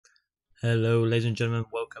Hello ladies and gentlemen,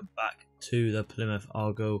 welcome back to the Plymouth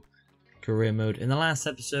Argyle career mode. In the last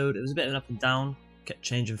episode it was a bit of an up and down, kept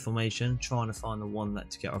changing formation, trying to find the one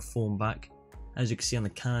that to get our form back. As you can see on the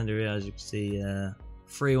calendar here, as you can see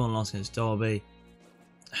 3-1 loss against Derby.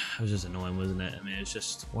 It was just annoying, wasn't it? I mean, it was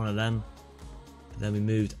just one of them. But then we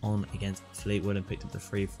moved on against Fleetwood and picked up the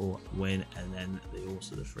 3-4 win, and then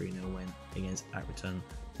also the 3-0 win against Accrington.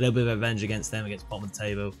 A little bit of revenge against them, against bottom of the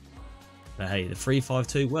table. But hey, the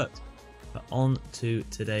 3-5-2 worked. But on to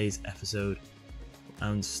today's episode,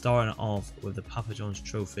 and starting off with the Papa John's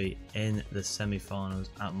Trophy in the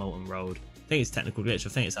semi-finals at Moulton Road. I think it's technical glitch, I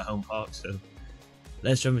think it's at home park, so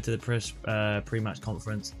let's jump into the pre-match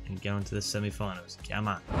conference and get on to the semi-finals. Come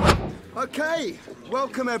on. Okay,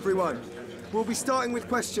 welcome everyone. We'll be starting with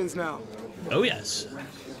questions now. Oh yes.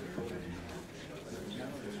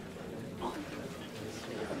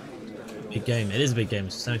 Big game, it is a big game,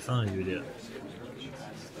 it's a semi-finals you do it.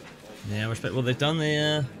 Yeah, I respect what they've done.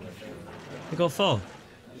 They got far.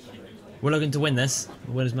 We're looking to win this.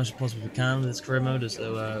 We'll win as much as possible we can with this career mode, as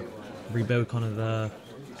though rebuild kind of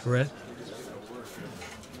career.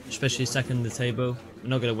 Especially second in the table. We're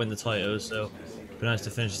not going to win the title, so it'd be nice to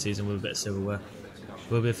finish the season with a bit of silverware.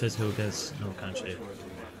 We'll be a physical against no country.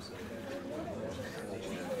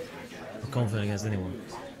 We're confident against anyone.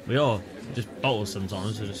 We are. We just bottle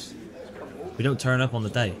sometimes. We don't turn up on the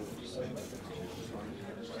day.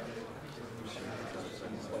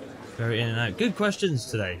 Very in and out. Good questions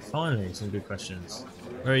today. Finally, some good questions.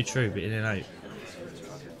 Very true, but in and out.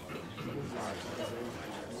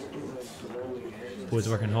 Boys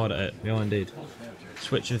working hard at it. We are indeed.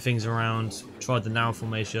 Switching things around. Tried the narrow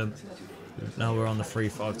formation. Now we're on the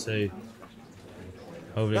 3-5-2.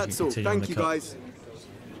 Hopefully that's all. Thank you, guys.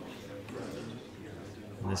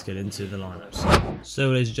 Let's get into the lineups. So,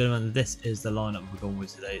 ladies and gentlemen, this is the lineup we're going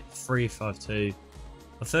with today. 3-5-2.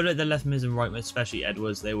 I feel like the left mids and right mids, especially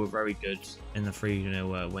Edwards, they were very good in the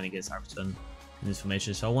 3-0 win against Accrington in this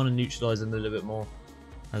formation. So I want to neutralise them a little bit more.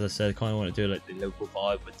 As I said, I kind of want to do like the local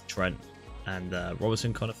vibe with Trent and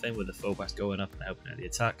Robertson kind of thing, with the fullbacks going up and helping out the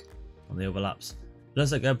attack on the overlaps. It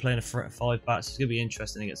looks like they're playing a 5-back, so it's going to be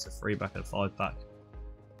interesting against a 3-back and a 5-back.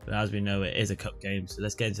 But as we know, it is a cup game, so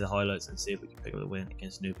let's get into the highlights and see if we can pick up the win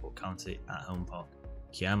against Newport County at home park.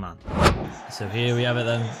 Yeah, man. So here we have it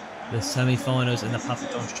then. The semi-finals in the Papa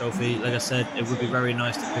John's Trophy. Like I said, it would be very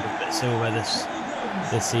nice to pick up a bit of silverware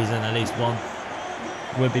this season, at least one.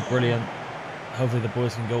 Would be brilliant. Hopefully the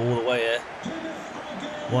boys can go all the way here.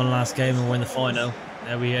 One last game and win the final.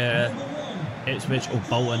 There we are, Ipswich or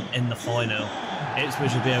Bolton in the final.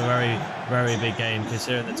 Ipswich would be a very, very big game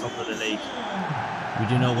considering the top of the league. We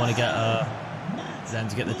do not want to get them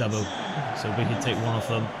to get the double. So if we can take one off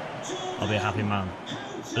them, I'll be a happy man.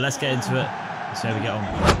 But let's get into it. Let's see how we get on.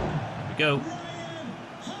 Here we go.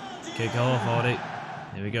 Kick off, Hardy.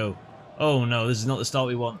 Here we go. Oh no, this is not the start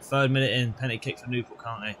we want. 3rd minute in, penalty kick for Newport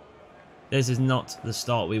County. This is not the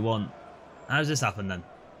start we want. How's this happen then?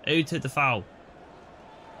 Who took the foul?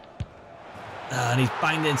 And he's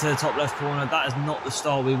banged it into the top left corner. That is not the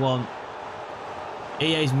start we want.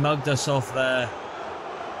 EA's mugged us off there.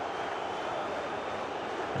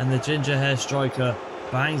 And the ginger hair striker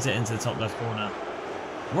bangs it into the top left corner.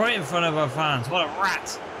 Right in front of our fans. What a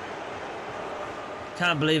rat.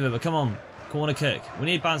 Can't believe it, but come on. Corner kick. We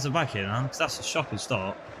need bounce back here, man, because that's a shocking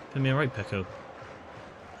start. Put me a right pickle.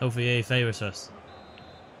 Hopefully EA favours us.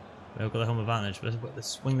 We've got the home advantage, but let's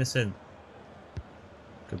swing this in.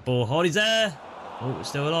 Good ball. Hardy's there. Oh, it's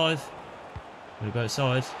still alive. We'll go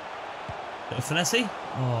outside. Got a finesse.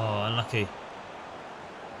 Oh, unlucky.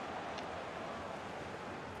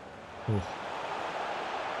 Ooh.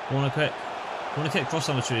 Corner kick. Corner kick, cross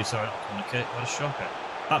on the tree, sorry, not corner kick, what a shocker.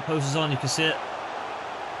 Back post is on, you can see it.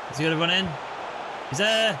 Is he going to run in? He's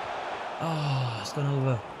there! Oh, it's gone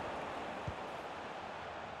over.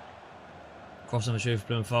 Cross on the tree for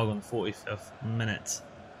Plymouth Argyle on the 45th minute.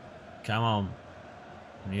 Come on.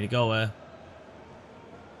 We need a goal there.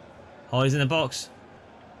 Hardy's in the box.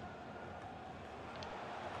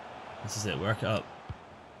 This is it, work it up.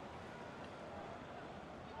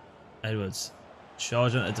 Edwards.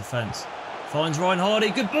 Charging at the defence. Finds Ryan Hardy.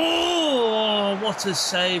 Good ball! Oh, what a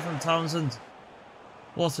save from Townsend.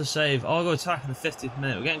 What a save. Argo attack in the 50th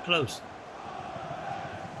minute. We're getting close.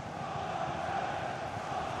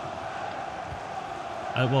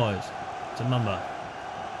 Out wide to Mumba.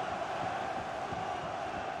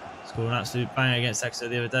 Scored an absolute banger against Exeter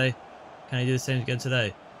the other day. Can he do the same again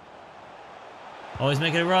today? Oh, he's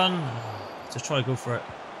making a run. Just try to go for it.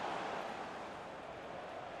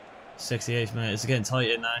 68th minute. It's getting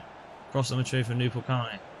tight in now. Cross on the tree for Newport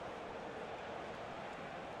County.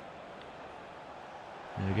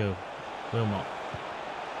 There we go. Wilmot.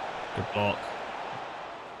 Good block.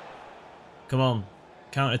 Come on.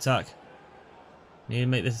 Counter attack. Need to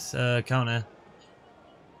make this counter.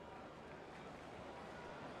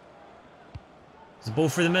 There's a ball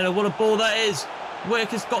through the middle. What a ball that is.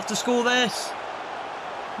 Whitaker's got to score this.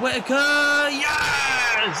 Whitaker. Yes!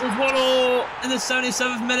 It's 1-1 in the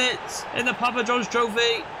 77th minute in the Papa John's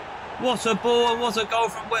Trophy. What a ball and what a goal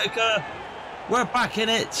from Whitaker. We're back in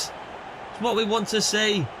it. It's what we want to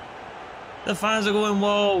see. The fans are going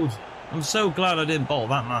wild. I'm so glad I didn't bottle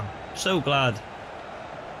that, man. So glad.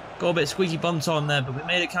 Got a bit squeaky bum time there, but we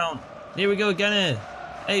made it count. Here we go again here.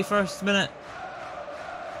 81st minute.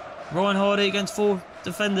 Ryan Hardy against 4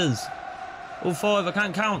 defenders. All 5, I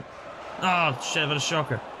can't count. Ah, oh, shit, what a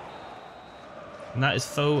shocker. And that is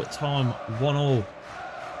full time, 1-1.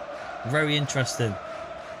 Very interesting.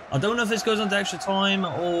 I don't know if this goes on to extra time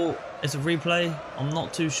or it's a replay. I'm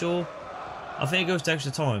not too sure. I think it goes to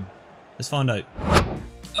extra time. Let's find out.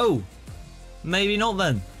 Oh, maybe not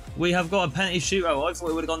then. We have got a penalty shootout. I thought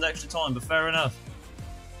it would have gone to extra time, but fair enough.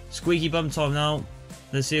 Squeaky bum time now.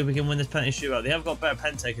 Let's see if we can win this penalty shootout. They have got better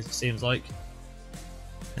pen takers, it seems like,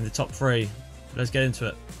 in the top 3. Let's get into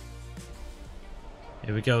it.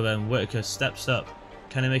 Here we go then. Whitaker steps up.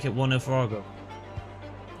 Can he make it 1-0 for Argyle?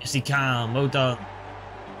 Yes, he can. Well done.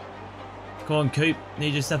 Come on, Coop. Need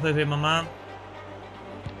you to step over here, my man.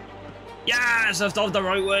 Yes, I've done the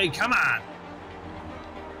right way. Come on.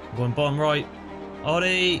 I'm going bottom right.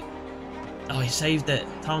 Oddy. Oh, he saved it.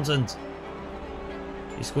 Townsend.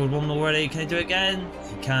 He scored 1 already. Can he do it again?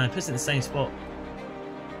 He can. Puts it in the same spot.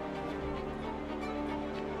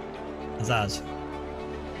 Azaz.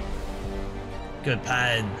 Good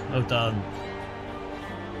pen. Well done.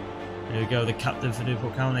 Here we go. The captain for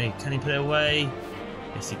Newport County. Can he put it away?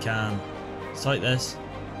 Yes, he can. It's like this.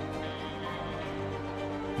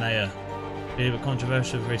 Mayer. Been a bit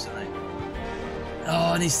controversial recently.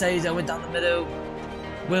 Oh, and he saves it. Went down the middle.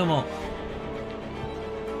 Wilmot.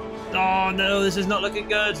 Oh no, this is not looking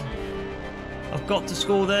good. I've got to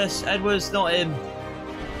score this. Edwards, not him.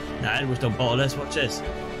 Nah, Edwards don't bottle this. Watch this.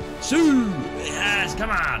 Sue! Yes,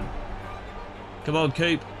 come on. Come on,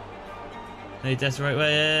 Coop. Need that's the right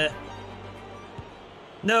way here.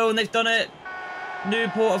 No, and they've done it.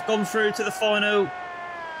 Newport have gone through to the final.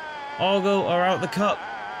 Argyle are out the cup.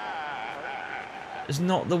 It's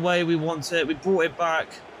not the way we want it. We brought it back.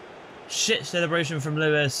 Shit celebration from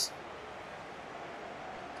Lewis.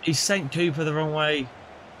 He sent Cooper the wrong way.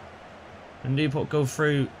 And Newport go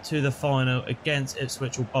through to the final against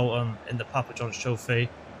Ipswich or Bolton in the Papa John's Trophy.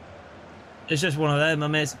 It's just one of them. I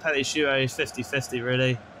mean, it's a penalty shootout. It's 50-50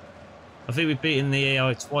 really. I think we've beaten the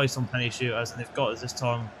AI twice on penalty shootouts and they've got us this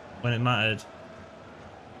time when it mattered.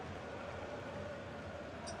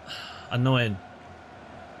 Annoying.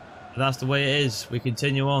 But that's the way it is. We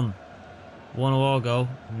continue on. 1-0 Argyle,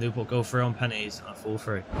 and Newport go through on penalties on a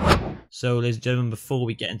 4-3. So, ladies and gentlemen, before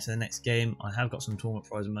we get into the next game, I have got some tournament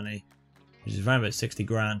prize money, which is around about 60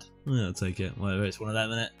 grand. Yeah, I'll take it. Whatever, it's one of them,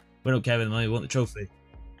 innit? We don't care about the money, we want the trophy.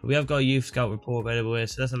 But we have got a youth scout report available here,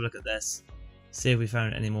 so let's have a look at this. See if we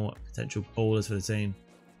found any more potential ballers for the team.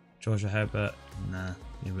 Joshua Herbert, nah,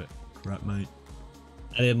 you're a bit crap, mate.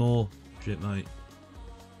 Elliot Moore, shit, mate.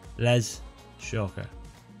 Les, shocker.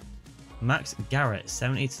 Max Garrett,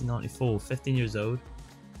 70-94, 15 years old.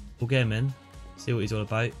 We'll get him in, see what he's all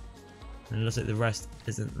about. And it looks like the rest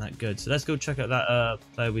isn't that good. So let's go check out that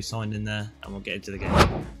player we signed in there and we'll get into the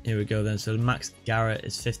game. Here we go then. So Max Garrett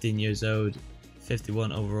is 15 years old,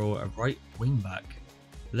 51 overall, a right wing back.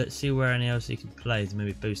 Let's see where any else he can play to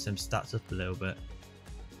maybe boost them stats up a little bit.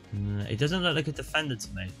 He doesn't look like a defender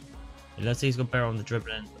to me. It looks like he's got better on the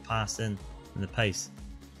dribbling, the passing and the pace.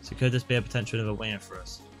 So could this be a potential another winger for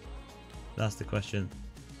us? That's the question.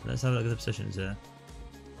 Let's have a look at the positions here.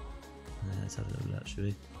 Let's have a little look, shall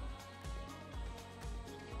we?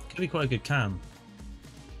 Could be quite a good cam.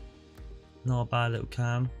 Not a bad little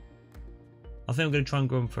cam. I think I'm going to try and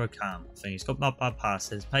grow him for a cam. I think he's got not bad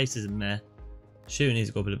passes. Pace isn't there. Shooting needs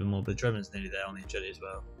to go up a little bit more, but the dribbling's nearly there on the agility as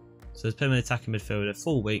well. So let's put him in attacking midfielder.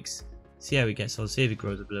 4 weeks. See how he gets on. See if he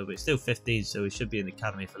grows up a little bit. He's still 15, so he should be in the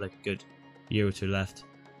academy for like a good year or 2 left.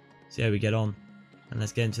 See how we get on. And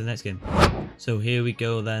let's get into the next game. So here we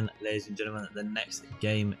go then, ladies and gentlemen. The next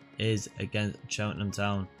game is against Cheltenham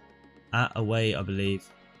Town. At away, I believe.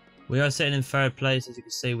 We are sitting in 3rd place, as you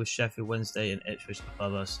can see, with Sheffield Wednesday and Ipswich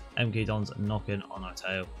above us. MK Dons knocking on our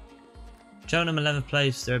tail. Cheltenham 11th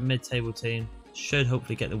place, they're a mid-table team. Should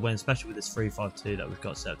hopefully get the win, especially with this 3-5-2 that we've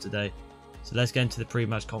got set up today. So let's get into the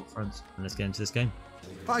pre-match conference and let's get into this game.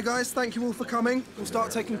 Hi guys, thank you all for coming. We'll start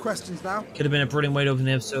taking questions now. Could have been a brilliant way to open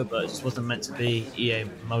the episode, but it just wasn't meant to be. EA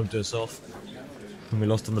mowed us off. And we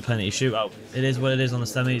lost on the penalty shootout. It is what it is on the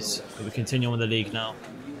semis, but we continue on with the league now.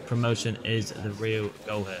 Promotion is the real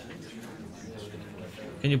goal here.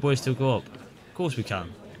 Can you boys still go up? Of course we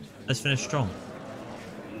can. Let's finish strong.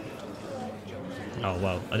 Oh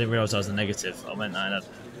well, I didn't realise that was a negative. I meant that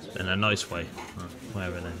in a nice way. Oh,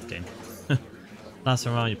 whatever then, game. Last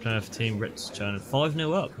time around, your Plymouth team rips turn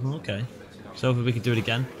 5-0 up. Oh, okay. So if we could do it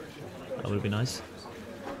again, that would be nice.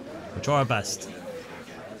 We'll try our best.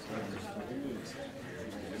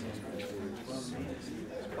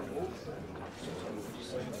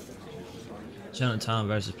 Cheltenham Town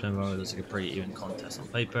versus Plymouth Argyle looks like a pretty even contest on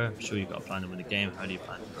paper. I'm sure you've got a plan to win the game. How do you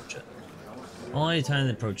plan to approach it? I plan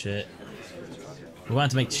to approach it. We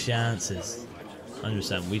want to make chances.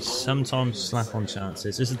 100%. We sometimes slack on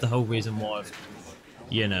chances. This is the whole reason why,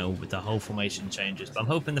 you know, with the whole formation changes. But I'm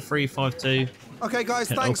hoping the 3-5-2. Okay, guys,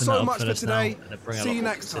 thanks so much for today. See you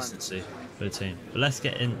next time. For the team. But let's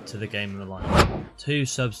get into the game of the line. 2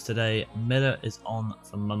 subs today. Miller is on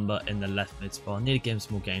for Mumba in the left mid spot. I need to give him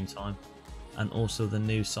some more game time. And also the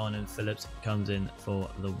new signing Phillips comes in for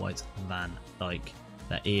the White Van Dijk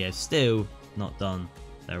that he has still not done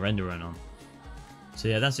their rendering on. So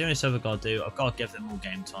yeah, that's the only sub I've got to do. I've got to give them more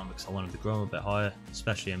game time because I want them to grow a bit higher,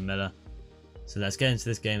 especially in Miller. So let's get into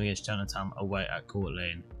this game against Cheltenham Town away at Court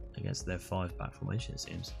Lane against their 5-back formation, it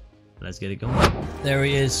seems. Let's get it going. There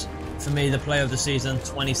he is. For me, the player of the season.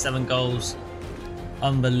 27 goals.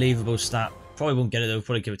 Unbelievable stat. Probably won't get it though.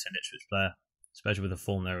 Probably give it to an Ipswich player. Especially with the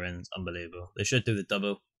form they're in. It's unbelievable. They should do the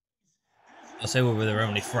double. I'll say we're their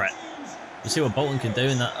only threat. We'll see what Bolton can do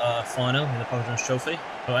in that final in the President's Trophy.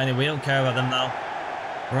 But anyway, we don't care about them now.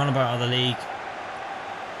 We're on about the league.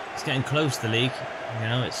 It's getting close to the league. You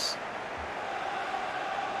know, it's...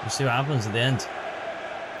 We'll see what happens at the end.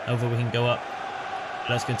 Hopefully we can go up.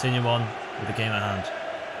 Let's continue on with the game at hand.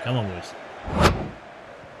 Come on, boys.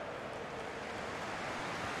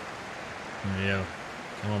 There we go.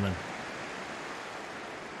 Come on then.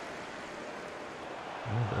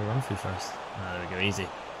 Oh, a bit of run through first. Oh, there we go, easy.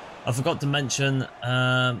 I forgot to mention,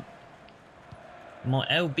 my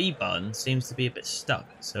LB button seems to be a bit stuck.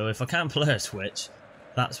 So if I can't player switch,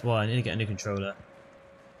 that's why I need to get a new controller.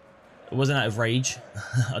 It wasn't out of rage.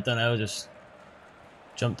 I don't know, I just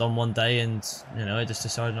jumped on one day and, you know, I just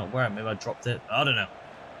decided not to wear it. Maybe I dropped it. I don't know.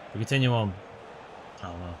 We continue on.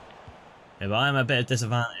 Oh well. Yeah, but I am a bit of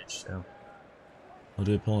disadvantage, so I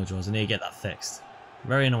do apologise. I need to get that fixed.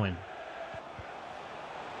 Very annoying.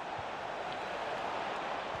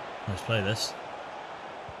 Let's play this.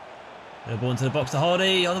 They're ball into the box to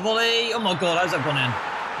Hardy on the volley. Oh my god, how's that gone in?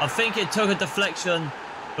 I think it took a deflection,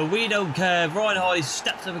 but we don't care. Ryan Hardy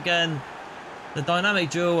steps up again. The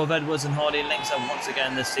dynamic duo of Edwards and Hardy links up once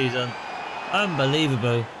again this season.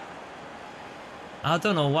 Unbelievable. I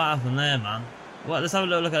don't know what happened there, man. What? Let's have a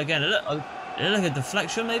little look at it again. It looked like a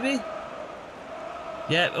deflection, maybe?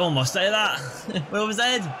 Yeah, almost like that. Where was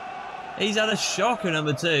Ed? He's had a shocker,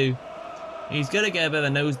 number 2. He's going to get a bit of a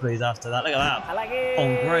nosebleed after that. Look at that. I like it.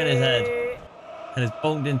 Bonk right in his head. And it's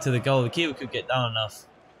bonked into the goal. The keeper could get down enough.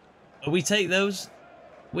 But we take those.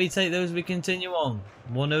 We take those. We continue on.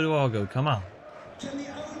 1-0 to Argo. Come on.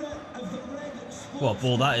 What a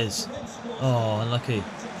ball that is. Oh, unlucky.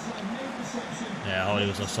 Yeah, Hardy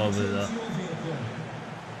was offside with a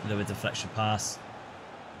little bit of deflection pass.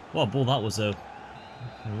 What a ball that was, though.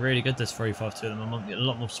 Really good, this 3-5-2 at the moment. Get a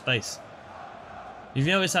lot more space. You've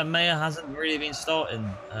noticed that Mayer hasn't really been starting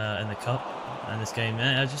in the cup in this game.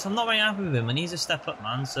 I'm not very happy with him. He needs to step up,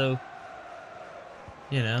 man. So,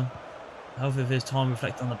 you know, hopefully, if his time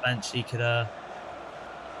reflected on the bench, he could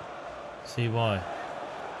see why.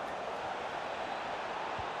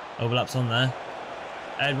 Overlaps on there.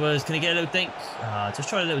 Edwards, can he get a little dink? Just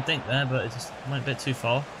tried a little dink there, but it just went a bit too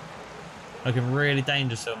far. Looking really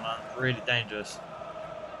dangerous, though, man. Really dangerous.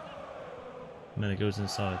 And then it goes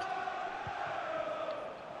inside.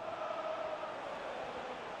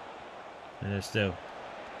 And there's still.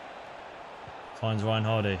 Finds Ryan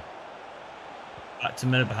Hardy. Back to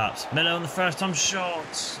Miller, perhaps. Miller on the first time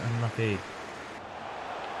shot. Unlucky.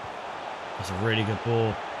 That's a really good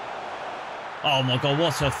ball. Oh my god,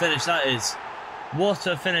 what a finish that is. What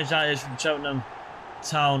a finish that is from Cheltenham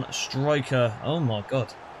Town striker. Oh my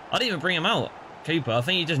god. I didn't even bring him out. Keeper. I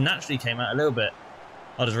think he just naturally came out a little bit.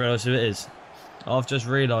 I just realised who it is. I've just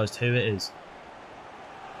realised who it is.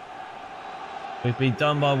 We've been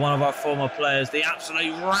done by one of our former players, the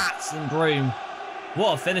absolute rats in Broom.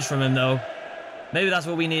 What a finish from him, though. Maybe that's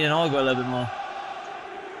what we need in Argyle a little bit more.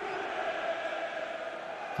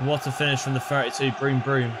 What a finish from the 32,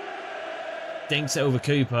 Broom. Dinks it over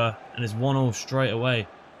Cooper, and it's 1-0 straight away.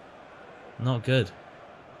 Not good.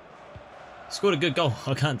 Scored a good goal.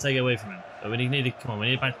 I can't take it away from him. But we need to come on. We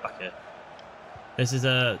need to bounce back here. This is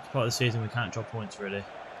a part of the season we can't drop points really.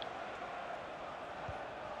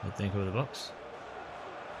 I think over the box.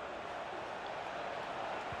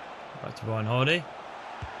 Back to Ryan Hardy.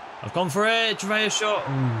 I've gone for it. Trevor shot.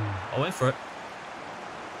 Ooh, I went for it.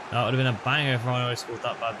 That would have been a banger if Ryan Hardy scored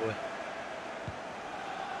that bad boy.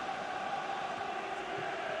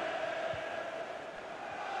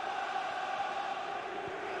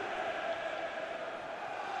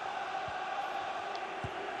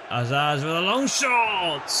 Azaz with a long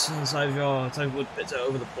shot! Inside your Wood bits it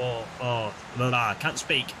over the ball. Oh, blah, blah, can't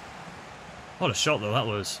speak. What a shot though that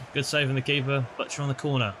was. Good save from the keeper. Butcher on the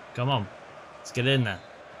corner. Come on. Let's get in there.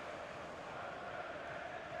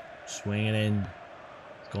 Swinging in.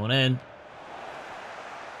 It's going in.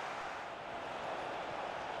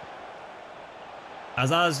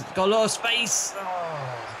 Azaz got a lot of space.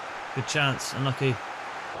 Oh, good chance. Unlucky.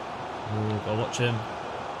 Ooh, gotta watch him.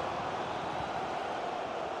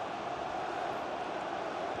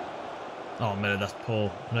 Oh, Miller, that's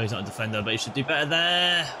poor. No, he's not a defender, but he should do better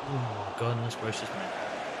there. Oh, goodness gracious me.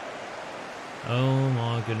 Oh,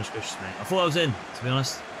 my goodness gracious me. I thought I was in, to be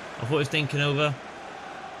honest. I thought he was thinking over.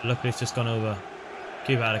 But luckily, it's just gone over.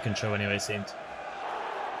 Keep it out of control anyway, it seemed.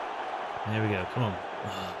 And here we go. Come on.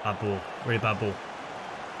 Oh, bad ball. Really bad ball.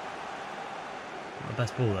 Not the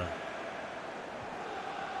best ball there.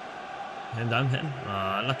 Hit him down, hit him.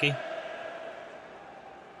 Ah, lucky.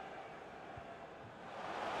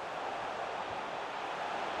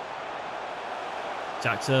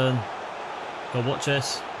 Jackson, go watch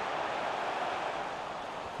this.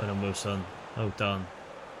 Well done, Wilson. Well done.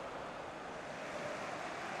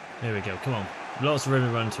 Here we go, come on. Lots of room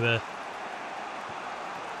to run to here.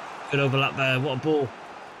 Good overlap there, what a ball.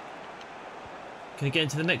 Can he get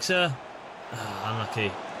into the mixer? Oh,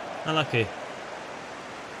 unlucky. Unlucky.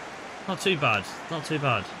 Not too bad, not too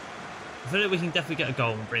bad. I feel like we can definitely get a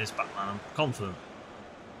goal and bring this back, man. I'm confident.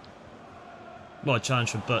 What a challenge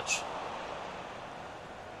for Butch.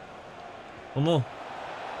 One more.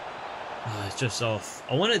 Oh, it's just off.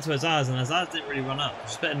 I wanted it to Azaz and Azaz didn't really run up.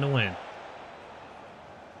 It's a bit annoying.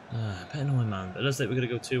 A bit annoying, man. But it looks like we're going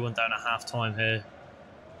to go 2-1 down at half time here.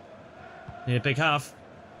 Need a big half.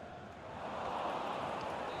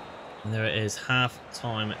 And there it is. Half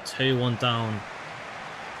time. 2-1 down.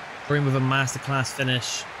 Broom with a masterclass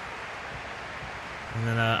finish. And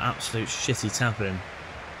then an absolute shitty tapping.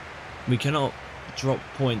 We cannot drop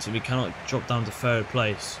points and we cannot drop down to third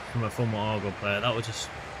place from a former Argyle player. That would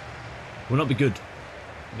not be good.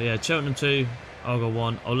 But yeah, Cheltenham 2, Argyle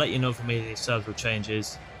 1. I'll let you know if any subs or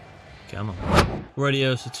changes. Come on.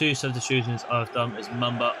 Radio, so 2 substitutions I've done is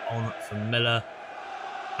Mumba on for Miller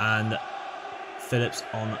and Phillips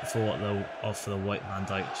on for the White Van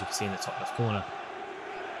Dijk, as you can see in the top left corner.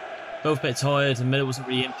 Both a bit tired and Miller wasn't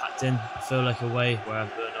really impacting, I feel like, away, where I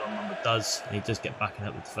don't know what Mumba does, and he does get back and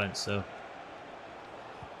help with defence, so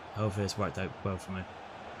hopefully it's worked out well for me.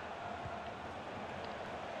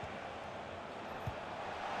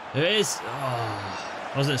 There it is. Oh,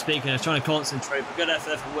 I wasn't speaking, I was trying to concentrate, but good effort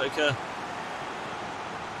there from Whitaker.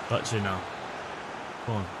 Butcher now.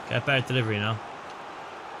 Come on, get a better delivery now.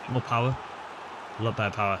 More power. A lot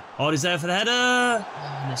better power. Hardy's there for the header.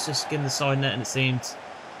 Oh, and it's just skinned the side net, and it seemed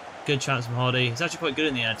good chance from Hardy. He's actually quite good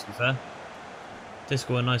in the air, to be fair. Did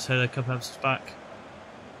score a nice header, a couple of episodes back.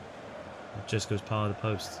 It just goes power of the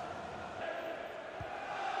post.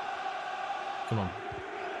 Come on.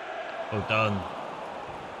 Well done.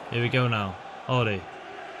 Here we go now. Hardy.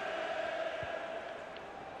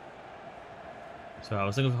 Sorry, I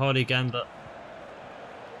was looking for Hardy again, but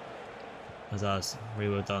Azaz,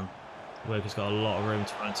 really well done. Worker's got a lot of room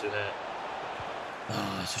to run to here.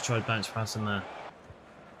 Oh, I just tried to bounce past him there.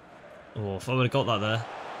 Oh, if I would have got that there.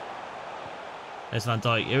 There's Van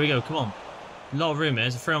Dijk. Here we go, come on. A lot of room here,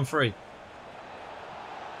 it's a 3-on-3.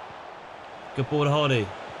 Good ball to Hardy.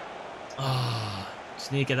 Ah,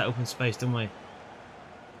 just need to get that open space, don't we?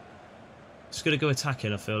 Just got to go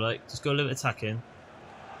attacking, I feel like. Just go a little bit attacking.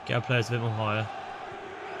 Get our players a bit more higher.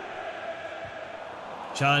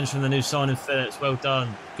 Challenge from the new signing Phillips. Well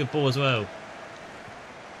done. Good ball as well.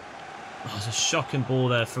 Oh, it's a shocking ball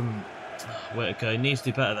there from Whitaker. He needs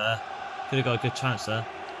to do better there. Could have got a good chance there.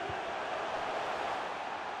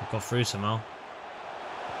 Got through somehow.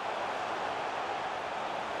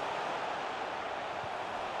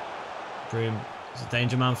 Broom is a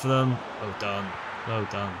danger man for them. Well done. Well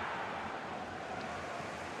done.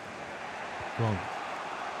 Come on.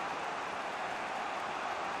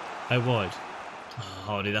 Out wide. Oh,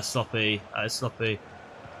 Hardy, that's sloppy. That is sloppy.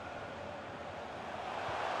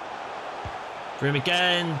 Broom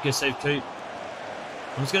again. Good save, Coop.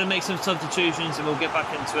 I'm just going to make some substitutions and we'll get back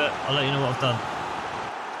into it. I'll let you know what I've done.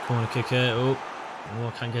 Corner kick here. Oh,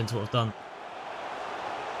 I can't get into what I've done.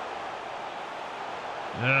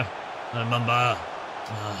 Yeah, Mamba.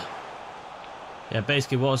 Yeah,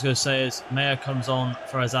 basically what I was going to say is Mayer comes on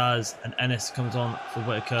for Azaz and Ennis comes on for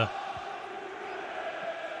Whitaker.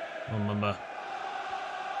 Oh, Mamba.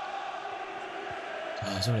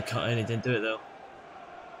 Oh, I was going to cut in, he didn't do it though.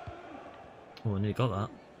 Oh, I nearly got that.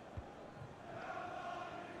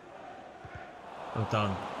 Well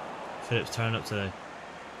done. Phillips turning up today.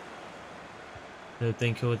 Good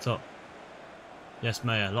thing over the top. Yes,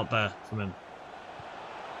 Mayer, a lot better from him.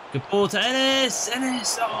 Good ball to Ennis!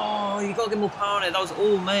 Ennis! Oh, you got to get more power on it. That was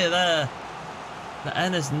all Mayer there. But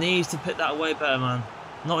Ennis needs to put that away better, man.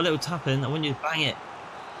 Not a little tap in. I want you to bang it.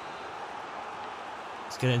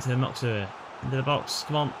 Let's get it into the box here. Into the box.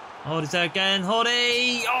 Come on. Hardy's there again.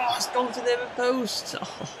 Hardy! Oh, it's gone to the other post.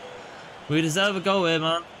 Oh, we deserve a goal here,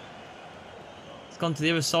 man. It's gone to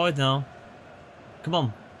the other side now. Come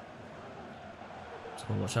on. Just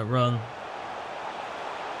gonna watch that run.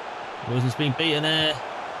 Wilson's been beaten there.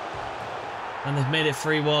 And they've made it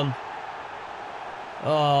 3-1.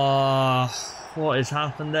 Oh, what has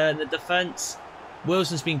happened there in the defence?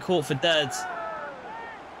 Wilson's been caught for dead.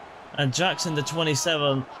 And Jackson, the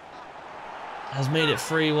 27, has made it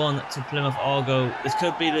 3-1 to Plymouth Argyle. This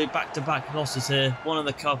could be the back-to-back losses here. One in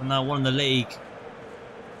the cup and now one in the league.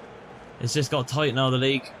 It's just got tight now, the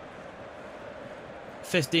league.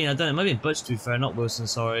 15, I don't know, it might be Butch to be fair, not Wilson,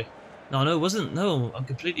 sorry. No, it wasn't. No, I'm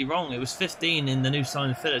completely wrong. It was 15 in the new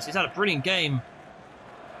signing Phillips. He's had a brilliant game.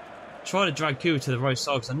 Tried to drag Cooper to the right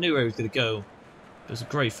side because I knew where he was going to go. It was a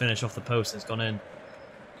great finish off the post and it's gone in.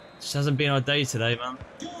 Just hasn't been our day today, man.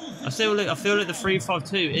 I feel like the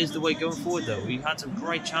 3-5-2 is the way going forward, though. We had some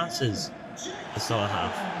great chances at the start of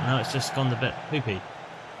half. Now it's just gone a bit poopy.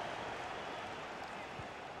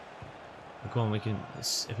 But come on, if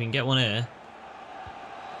we can get one here.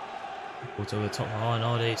 Ball to over the top behind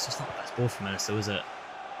Hardy. It's just not the best ball from Ennis, though, is it?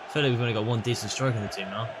 I feel like we've only got one decent striker in the team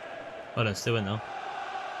now. Well done, still in though.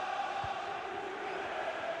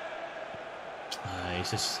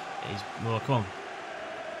 Well, come on.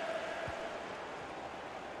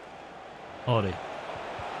 Hardy.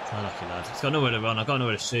 Oh, lucky lad. He's got nowhere to run, I've got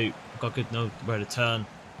nowhere to shoot. I've got nowhere to turn.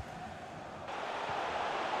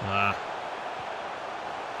 Not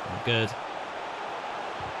good.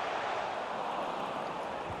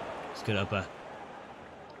 Let's get it up there.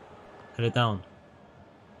 Head it down.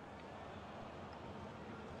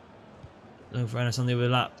 Looking for Ennis on the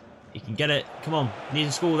overlap. He can get it. Come on. Need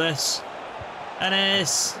to score this.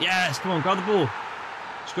 Ennis! Yes! Come on, grab the ball.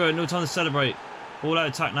 Screw it. No time to celebrate. All out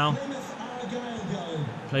attack now.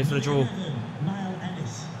 Play for the draw.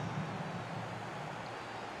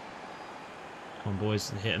 Come on, boys.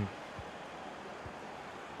 Hit him.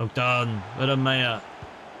 Oh, done. Well done, Mayer.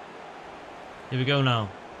 Here we go now.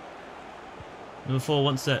 Number 4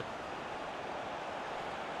 wants it.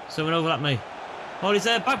 Someone overlap me. Hardy's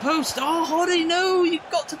there. Back post. Oh, Hardy, no. You've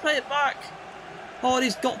got to play it back.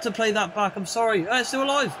 Hardy's got to play that back. I'm sorry. Oh, it's still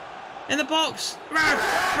alive. In the box.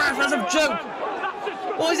 Raf, that's a joke.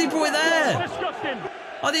 Why is he brought it there?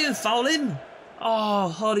 I didn't even foul him. Oh,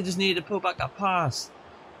 Hardy just needed to pull back that pass.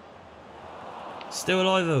 Still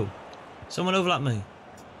alive, though. Someone overlap me.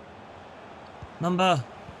 Number.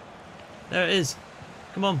 There it is.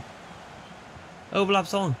 Come on.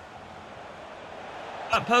 Overlaps on.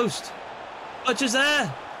 Back post. Butcher's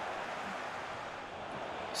there.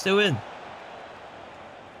 Still in.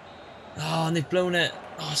 Oh, and they've blown it.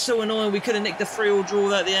 Oh, so annoying. We could have nicked the 3-3 draw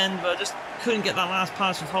there at the end, but I just couldn't get that last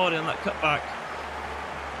pass with Hardy on that cutback.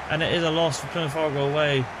 And it is a loss for Plymouth Argyle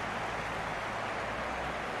away.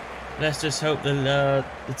 Let's just hope the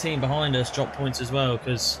team behind us drop points as well,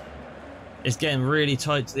 because it's getting really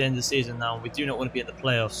tight to the end of the season now. We do not want to be in the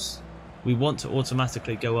playoffs. We want to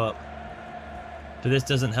automatically go up. But this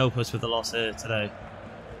doesn't help us with the loss here today.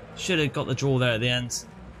 Should have got the draw there at the end.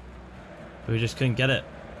 But we just couldn't get it.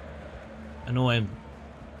 Annoying.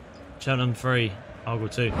 Cheltenham 3, Argyle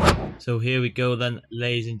 2. So here we go then,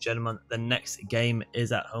 ladies and gentlemen. The next game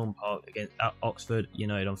is at home park against Oxford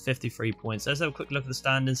United on 53 points. Let's have a quick look at the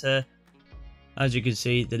standings here. As you can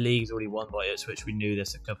see, the league's already won by Ipswich. We knew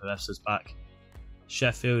this a couple of episodes back.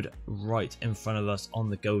 Sheffield right in front of us on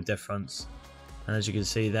the goal difference. And as you can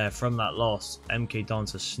see there, from that loss, MK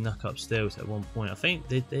Dons has snuck up still at 1 point. I think,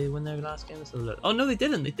 did they win their last game? Let's have a look. Oh no, they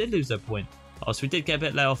didn't. They did lose their point. Oh, so we did get a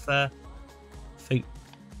bit let off there. I think,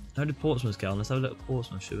 how did Portsmouth get on? Let's have a look at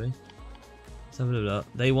Portsmouth, should we? Let's have a look.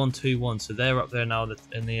 They won 2-1, so they're up there now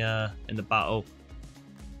in the battle.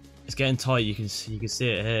 It's getting tight. You can see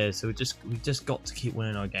it here. So we just got to keep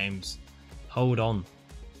winning our games. Hold on.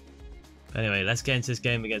 Anyway, let's get into this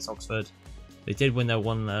game against Oxford. They did win their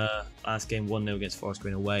last game 1-0 against Forest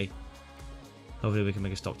Green away. Hopefully we can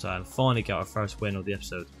make a stop to that and finally get our first win of the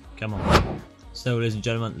episode. Come on. So ladies and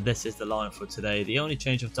gentlemen, this is the lineup for today. The only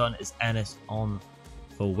change I've done is Ennis on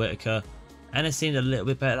for Whitaker. Ennis seemed a little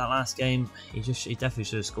bit better that last game. He definitely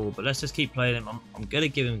should have scored, but let's just keep playing him. I'm going to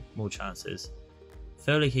give him more chances.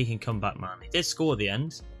 Feel like he can come back, man. He did score at the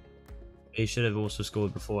end. He should have also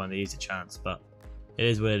scored before and they used a chance, but it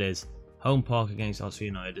is what it is. Home park against Oxford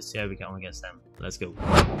United. Let's see how we get on against them. Let's go.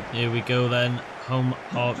 Here we go then. Home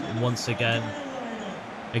park once again.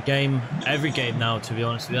 Every game now, to be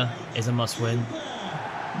honest with you, is a must win.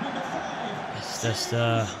 It's just,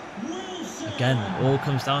 again, it all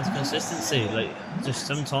comes down to consistency. Like, just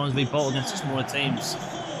sometimes we bowl against the smaller teams.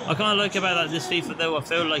 I kind of like about that this FIFA though. I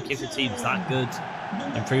feel like if the team's that good,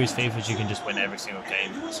 in previous FIFAs you can just win every single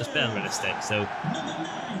game. It's just a bit unrealistic. So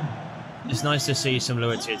it's nice to see some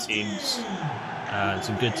lower tier teams,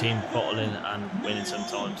 some good teams bottling and winning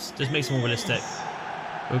sometimes. Just makes it more realistic.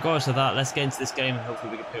 Regardless of that, let's get into this game and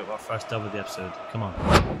hopefully we can pick up our first dub of the episode. Come on.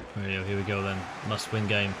 Here we go then. Must win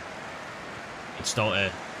game. Good start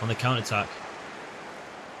here. On the counter attack.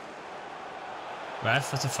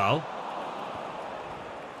 Ref, that's a foul.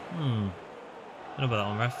 I don't know about that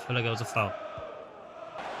one, ref. I feel like it was a foul.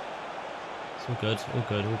 It's all good, all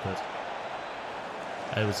good, all good.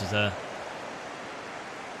 Edwards is there.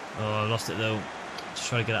 Oh, I lost it though. Just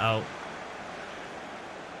try to get it out.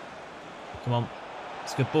 Come on.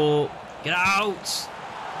 It's a good ball. Get out!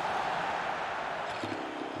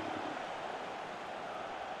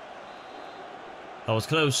 That was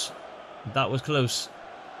close. That was close.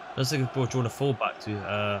 Looks like we're drawing a foul back,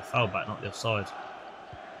 not the offside.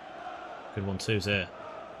 Good one too, there.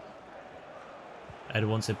 Ed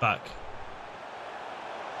wants it back.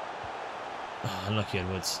 Oh, unlucky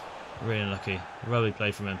Edwards. Really unlucky. Rugby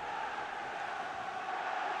play from him.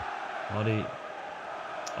 Hardy.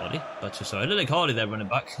 Butcher, sorry. I look like Hardy there running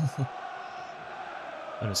back.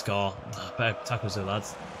 And a scar. Oh, better tackles there,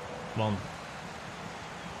 lads. Come on.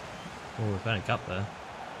 Oh, we've got a gap there.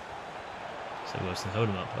 So Wilson, hold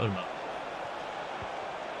him up, hold him up.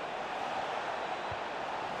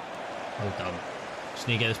 Well done. Just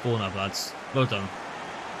need to get this ball now, lads. Well done.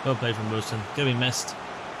 Well played from Wilson. Gonna be missed.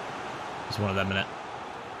 It's one of them, innit?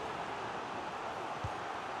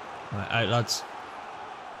 Right, out, lads.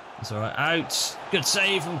 It's alright. Out. Good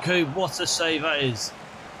save from Coop. What a save that is.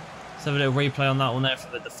 Let's have a little replay on that one there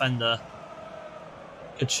for the defender.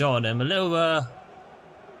 Good shot on him. A little,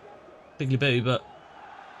 bigly boo, but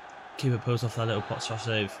keeper pulls off that little pot shot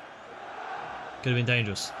save. Could have been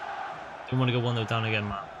dangerous. Didn't want to go 1-0 down again,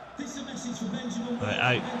 man. Right,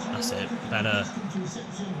 out. That's it. Better.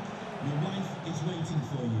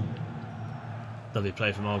 Lovely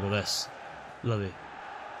play from Argyle, this. Lovely.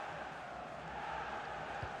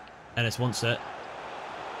 Ennis wants it.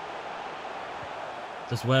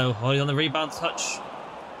 Does well. Hardy on the rebound touch.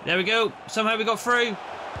 There we go. Somehow we got through.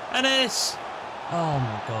 Ennis! Oh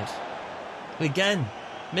my god. Again.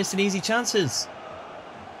 Missing easy chances.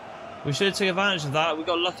 We should have taken advantage of that. We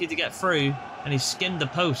got lucky to get through. And he skimmed the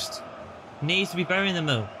post. Needs to be burying them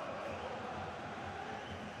though.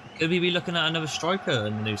 Could we be looking at another striker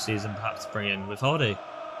in the new season perhaps to bring in with Hardy?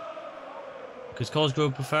 Because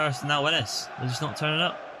Cosgrove prefers to now Ennis. They're just not turning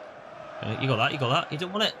up. You got that, you got that. You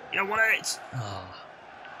don't want it. You don't want it! Oh.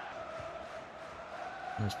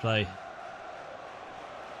 Nice play.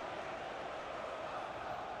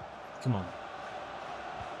 Come on.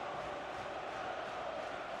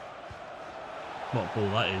 What ball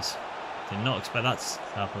that is. Did not expect that to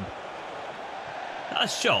happen.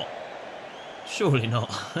 That's a shot. Surely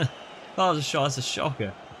not. That was a shot, that's a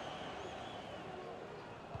shocker.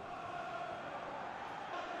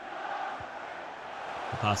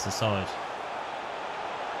 Pass the side.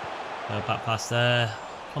 Back pass there.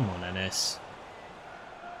 Come on, Ennis.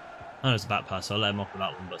 I know it's a back pass, so I'll let him off with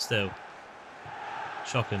that one, but still.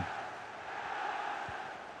 Shocking.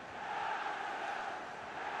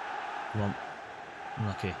 Come on.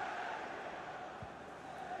 Unlucky.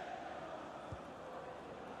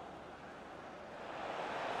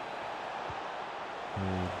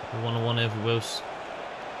 Ooh, 1-on-1 here for Wills.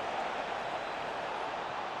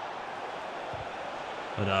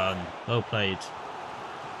 Well done. Well played.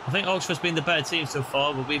 I think Oxford's been the better team so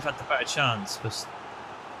far, but we've had the better chance. But just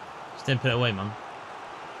didn't put it away, man.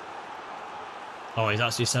 Oh, he's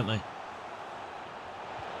actually sent me.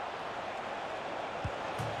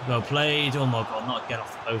 Well played. Oh my god, not again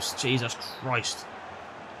off the post. Jesus Christ.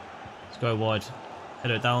 Let's go wide.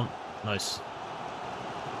 Head it down. Nice.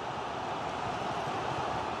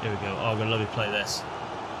 Here we go. Oh, I'm going to love you play this.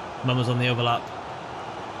 Mama's on the overlap.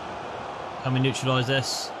 Can we neutralise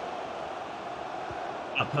this?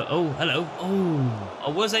 Oh, hello. Oh, I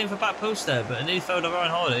was aiming for back post there, but I nearly fell to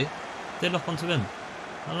Ryan Hardy. Did lock onto him.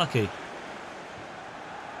 Unlucky.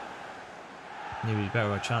 Knew we'd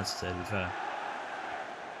better have chances there, to be fair.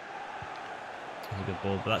 That's a good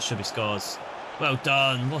ball, but that should be Scar's. Well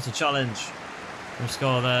done. What a challenge from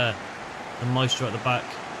Scar there. The Maestro at the back.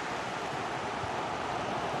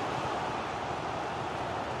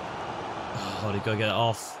 Oh, Hardy, go get it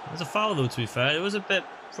off. It was a foul though, to be fair. It was a bit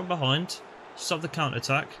from behind. Stop the counter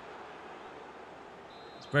attack.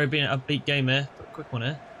 It's very been an upbeat game here, but a quick one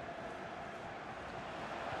here.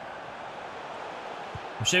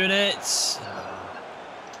 I'm shooting it. It's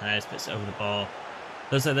bits over the bar.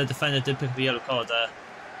 Looks like the defender did pick up a yellow card there.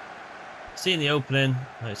 Seeing the opening,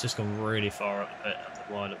 it's just gone really far up a bit at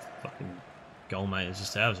the wide of fucking goal, mate. It's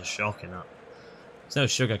just, that was a shock in that. There's no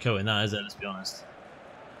sugarcoating that, is it? Let's be honest.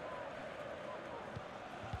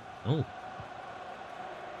 Oh.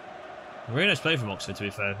 Really nice play from Oxford, to be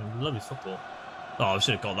fair. Lovely football. Oh, I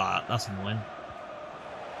should have got that. That's annoying.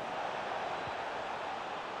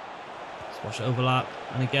 Swash it overlap.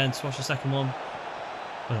 And again, swash the second one.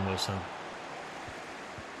 Well, Wilson.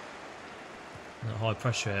 Not high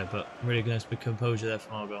pressure here, but really nice big composure there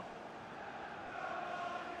from Argyle.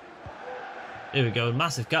 Here we go.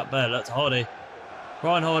 Massive gap there. That's Hardy.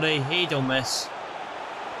 Ryan Hardy. He don't miss.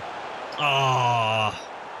 Ah,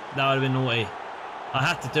 oh, that would have been naughty. I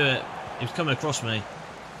had to do it. He was coming across me.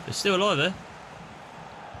 But still alive there.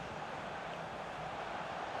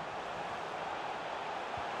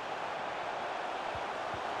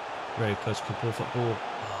 Very close to ball football.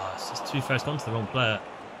 Oh, it's just too fair. It's gone to the wrong player.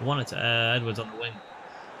 I want it to Edwards on the wing.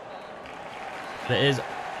 But it is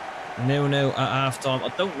 0-0 at half time. I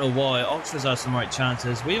don't know why. Oxford's had some right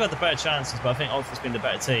chances. We've had the better chances, but I think Oxford's been the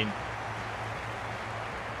better team.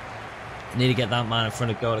 Need to get that man in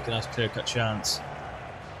front of goal like a nice clear cut chance.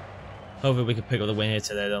 Hopefully we can pick up the win here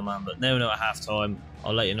today though, man. But 0-0 at half time.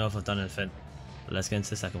 I'll let you know if I've done anything. But let's get into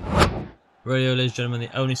the second one. Radio, ladies and gentlemen,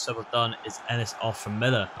 the only sub I've done is Ennis off from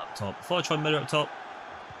Miller up top. Before I tried Miller up top,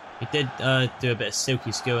 he did do a bit of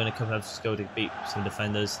silky skill and a couple of skill to beat some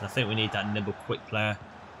defenders. And I think we need that nimble, quick player,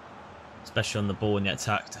 especially on the ball in the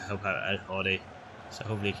attack, to help out Ed Hardy. So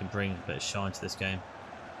hopefully he can bring a bit of shine to this game.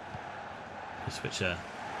 We switch there.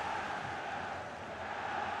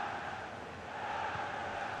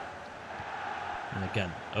 And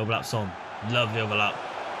again, overlaps on. Lovely overlap.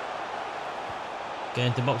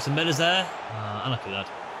 Getting into box and Miller's there. Unlucky lad.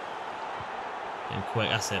 Getting quick,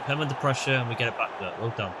 that's it. Put him under pressure and we get it back up.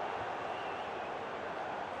 Well done.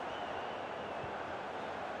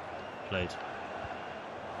 Played.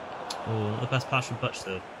 Oh, not the best pass from Butch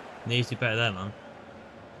though. Needs to be better there, man.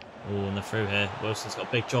 Oh, and they're through here. Wilson's got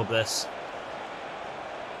a big job this.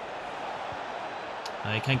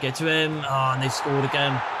 He can't get to him. Oh, and they've scored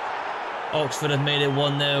again. Oxford have made it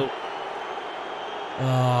 1-0.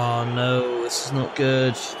 Oh no, this is not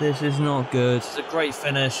good. This is not good. It's a great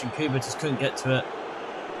finish and Cooper just couldn't get to it.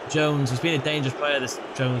 Jones, he's been a dangerous player this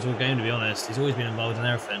Jones all game, to be honest. He's always been involved in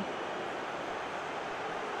everything.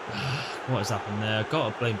 What has happened there?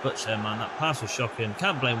 Got to blame Butch there, man. That pass was shocking.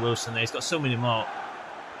 Can't blame Wilson there. He's got so many mark.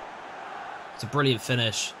 It's a brilliant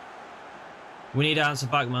finish. We need to answer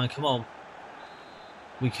back, man. Come on.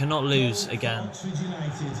 We cannot lose again.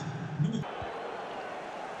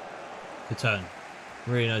 Good turn.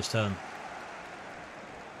 Really nice turn.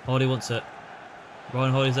 Hardy wants it.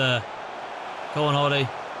 Ryan Hardy's there. Go on, Hardy.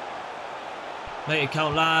 Make it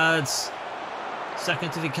count, lads. Second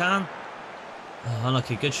if he can. Oh,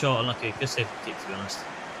 unlucky. Good shot, unlucky. Good save for keep, to be honest.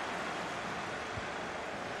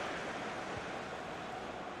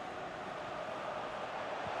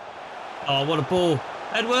 Oh, what a ball.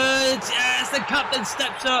 Edwards! Yes, the captain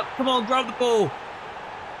steps up. Come on, grab the ball.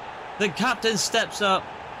 The captain steps up.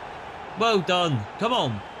 Well done. Come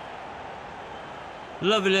on.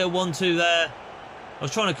 Lovely little 1-2 there. I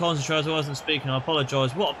was trying to concentrate as I wasn't speaking. I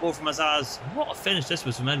apologise. What a ball from Azaz. What a finish this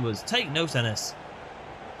was from Edwards. Take note, Ennis.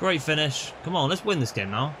 Great finish. Come on, let's win this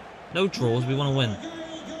game now. No draws. We want to win.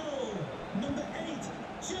 Number 8,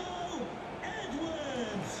 Joe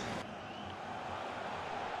Edwards.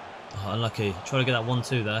 Oh, unlucky. Trying to get that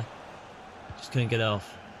 1-2 there. Just couldn't get it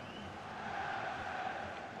off.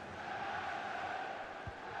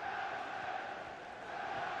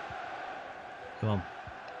 Come on.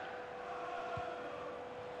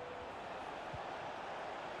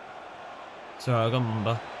 It's alright, I got my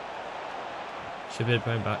number. Should be able to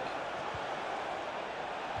bring back.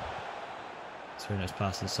 It's a very nice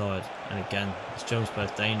pass inside. And again, this Jones player's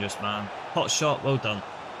dangerous, man. Hot shot, well done.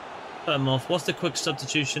 Put him off. What's the quick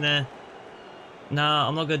substitution here? Nah,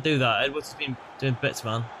 I'm not going to do that. Edwards has been doing bits,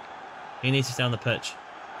 man. He needs to stay on the pitch.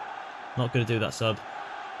 Not going to do that sub.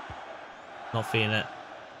 Not feeling it.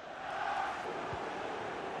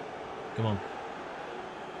 Come on.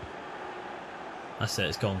 That's it,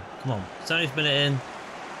 it's gone. Come on. It's only a minute in.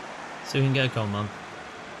 So we can get a goal, man.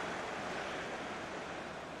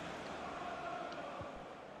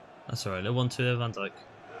 That's alright. Little 1-2 there, Van Dijk.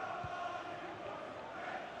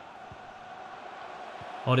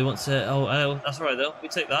 Oh, he wants it. Oh, that's alright though. We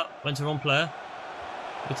take that. Went to the wrong player.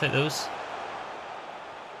 We take those.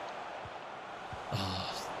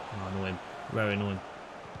 Oh, annoying. Very annoying.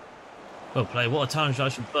 Well played. What a challenge I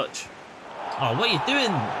should butch. Oh, what are you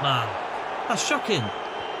doing, man? That's shocking.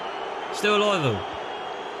 Still alive though.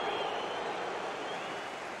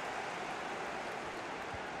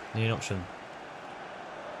 Need an option.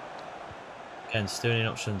 Again, still need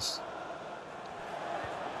options.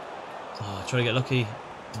 Oh, try to get lucky.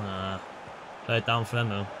 Play it down for them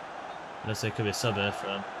though. Looks like it could be a sub here for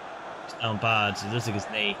them. It's down bad. It looks like his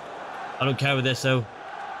knee. I don't care with this though.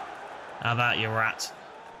 Have that, you rat.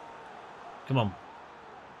 Come on.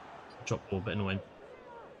 Drop ball, a bit annoying.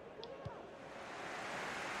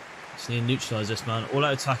 Just need to neutralise this, man. All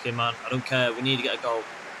out attacking, man. I don't care. We need to get a goal.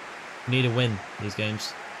 We need to win these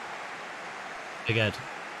games. Big Ed.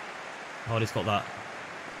 Hardy's got that.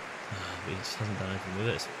 But he just hasn't done anything with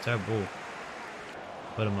it. It's a terrible ball.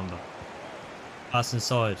 But remember. Pass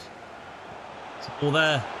inside. It's a ball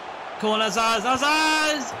there. Come on, Azaz!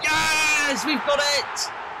 Azaz! Yes! We've got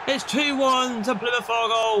it! It's 2-1 to Plymouth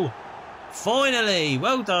Argyle. Finally!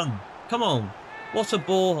 Well done. Come on. What a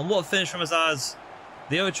ball and what a finish from Azaz.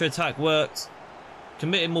 The ultra attack worked.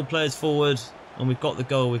 Committed more players forward. And we've got the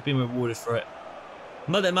goal. We've been rewarded for it.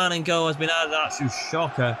 Mother man in goal has been added. Absolute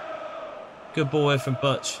shocker. Good ball here from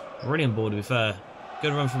Butch. Brilliant ball to be fair.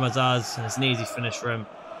 Good run from Azaz. And it's an easy finish for him.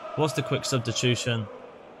 What's the quick substitution?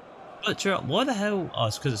 Butcher up. Why the hell? Oh,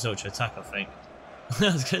 it's because it's ultra attack, I think.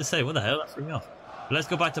 I was going to say, what the hell? That threw me off. But let's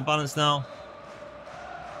go back to balance now.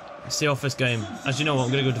 Let's see off this game. As you know what,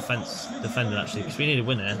 I'm going to go defending actually, because we need to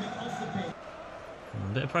win here.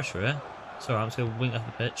 A bit of pressure here. It's alright, I'm just going to wing up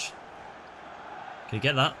the pitch. Can you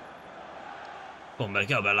get that? Go on, mate,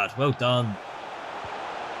 go, lad. Well done.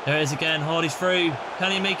 There it is again. Hardy's through.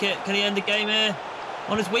 Can he make it? Can he end the game here?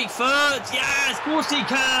 On his weak foot. Yes, of course he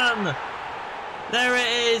can. There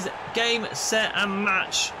it is. Game, set, and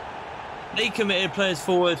match. They committed players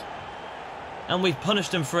forward. And we've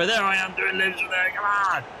punished them for it. There I am doing limbs from there. Come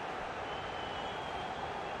on.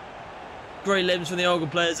 Great limbs from the Argyle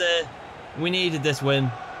players here. We needed this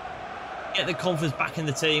win. Get the confidence back in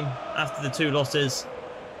the team after the 2 losses.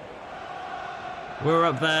 We're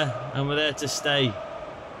up there and we're there to stay.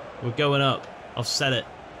 We're going up. I've said it.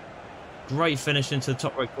 Great finish into the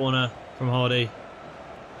top right corner from Hardy.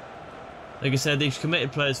 Like I said, these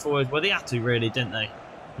committed players forward. Well, they had to really, didn't they?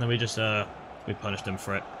 And then we just we punished them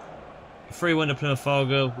for it. 3-1 to Plymouth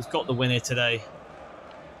Argyle. We've got the win here today.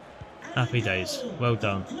 Happy days. Well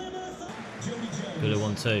done. Good at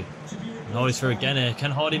 1-2. Hardy's through again here. Can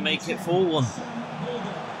Hardy make it 4-1?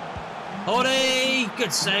 Hardy!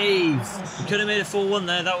 Good save. We could have made it 4-1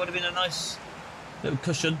 there. That would have been a nice little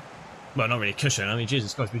cushion. Well, not really a cushion. I mean,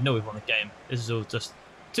 Jesus Christ, we know we've won the game. This is all just...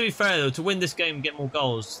 To be fair, though, to win this game and get more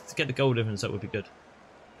goals, to get the goal difference, that would be good.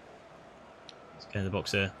 Let's get in the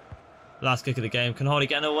box here. Last kick of the game. Can Hardy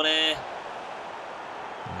get another one here?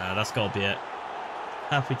 Nah, that's got to be it.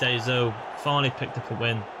 Happy days, though. Finally picked up a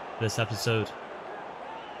win this episode.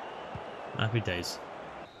 Happy days.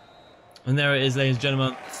 And there it is, ladies and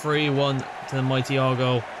gentlemen. 3-1 to the mighty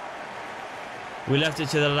Argyle. We left it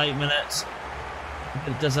to the late minutes.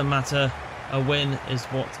 It doesn't matter. A win is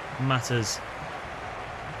what matters.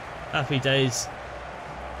 Happy days.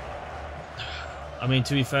 I mean,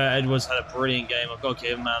 to be fair, Edwards had a brilliant game. I've got to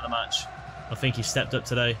give him man of the match. I think he stepped up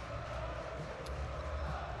today.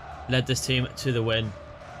 Led this team to the win.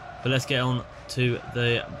 But let's get on to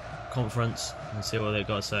the conference and see what they've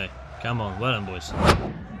got to say. Come on, well done, boys.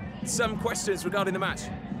 Some questions regarding the match.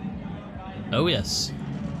 Oh, yes.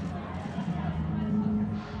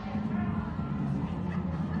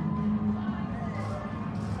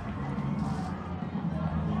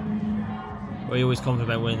 Were you always confident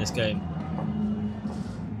about winning this game?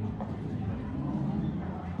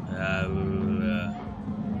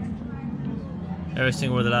 Every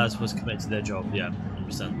single one of the lads was committed to their job, yeah,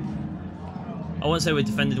 100%. I won't say we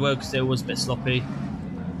defended well because it was a bit sloppy,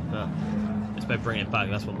 but it's about bringing it back,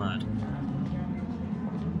 that's what mattered.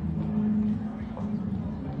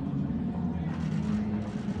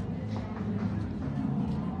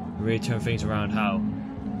 Really turn things around how?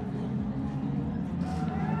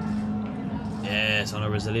 Yes, on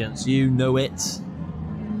our resilience. You know it.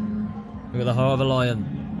 Look at the heart of a lion.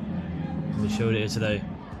 We showed it today.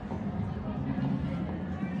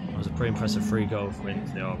 It was a pretty impressive 3-goal win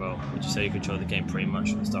for the Argyle. Would you say you controlled the game pretty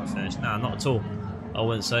much from start to finish? Nah, not at all. I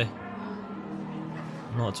wouldn't say.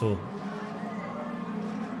 Not at all.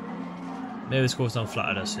 Maybe the score's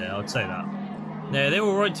unflattered us, yeah, I'd say that. Yeah, they were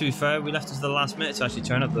alright to be fair. We left us the last minute to actually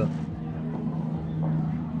turn up though.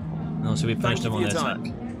 And also we punished them on their attack.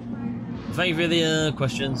 Thank you for the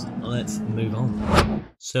questions. Let's move on.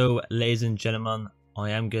 So, ladies and gentlemen, I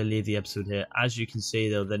am going to leave the episode here. As you can see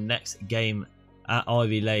though, the next game at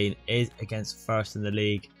Ivy Lane is against first in the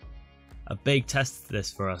league. A big test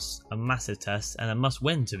this for us. A massive test and a must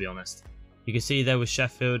win, to be honest. You can see there with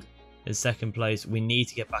Sheffield in second place. We need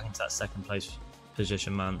to get back into that second place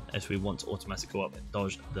position, man, if we want to automatically go up and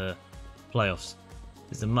dodge the playoffs.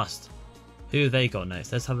 It's a must. Who have they got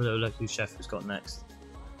next? Let's have a little look who Sheffield's got next.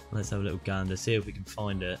 Let's have a little gander, see if we can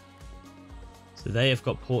find it. So they have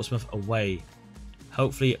got Portsmouth away.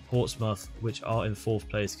 Hopefully Portsmouth, which are in 4th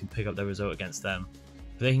place, can pick up their result against them.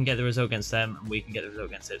 If they can get the result against them and we can get the result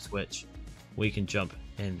against Ipswich, we can jump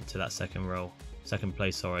into that second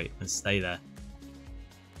place, and stay there.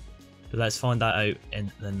 But let's find that out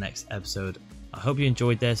in the next episode. I hope you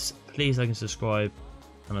enjoyed this. Please like and subscribe,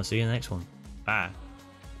 and I'll see you in the next one. Bye.